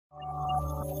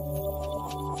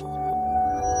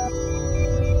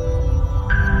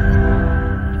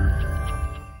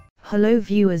Hello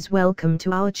viewers, welcome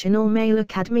to our channel Mail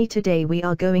Academy. Today we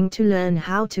are going to learn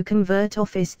how to convert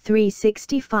Office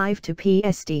 365 to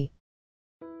PST.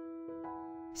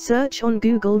 Search on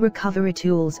Google Recovery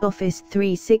Tools Office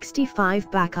 365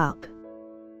 Backup.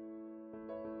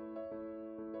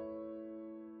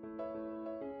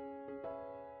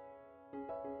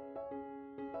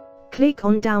 Click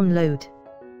on Download.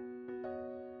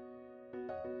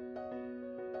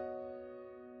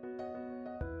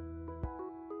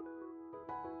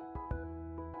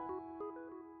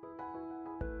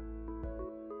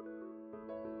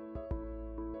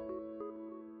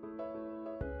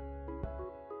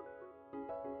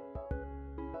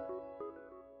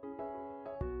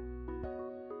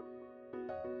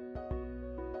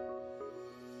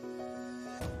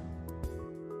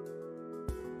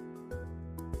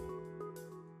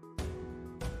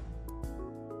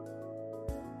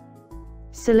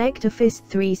 Select Office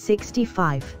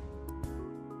 365.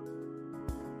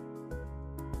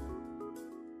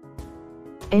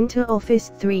 Enter Office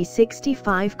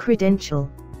 365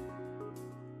 credential.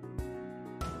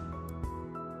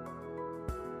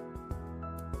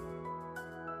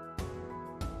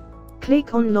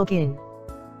 Click on Login.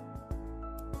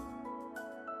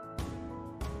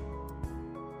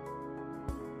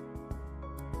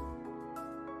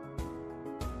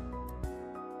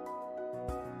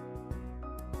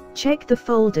 Check the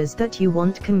folders that you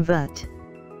want to convert.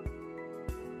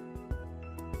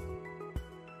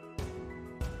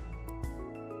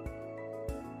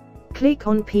 Click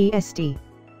on PST.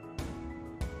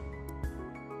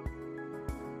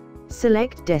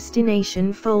 Select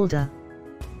Destination folder.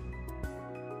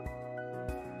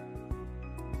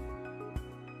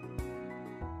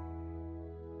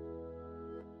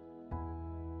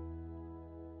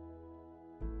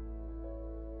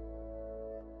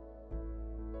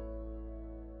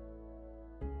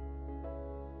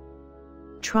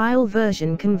 Trial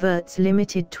version converts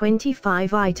limited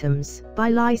 25 items. Buy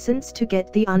license to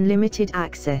get the unlimited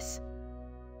access.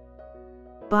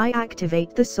 Buy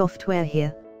activate the software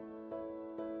here.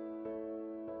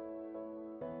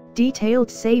 Detailed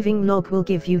saving log will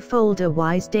give you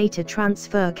folder-wise data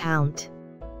transfer count.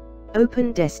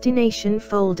 Open destination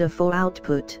folder for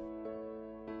output.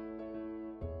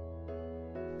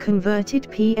 Converted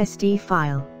PST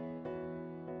file.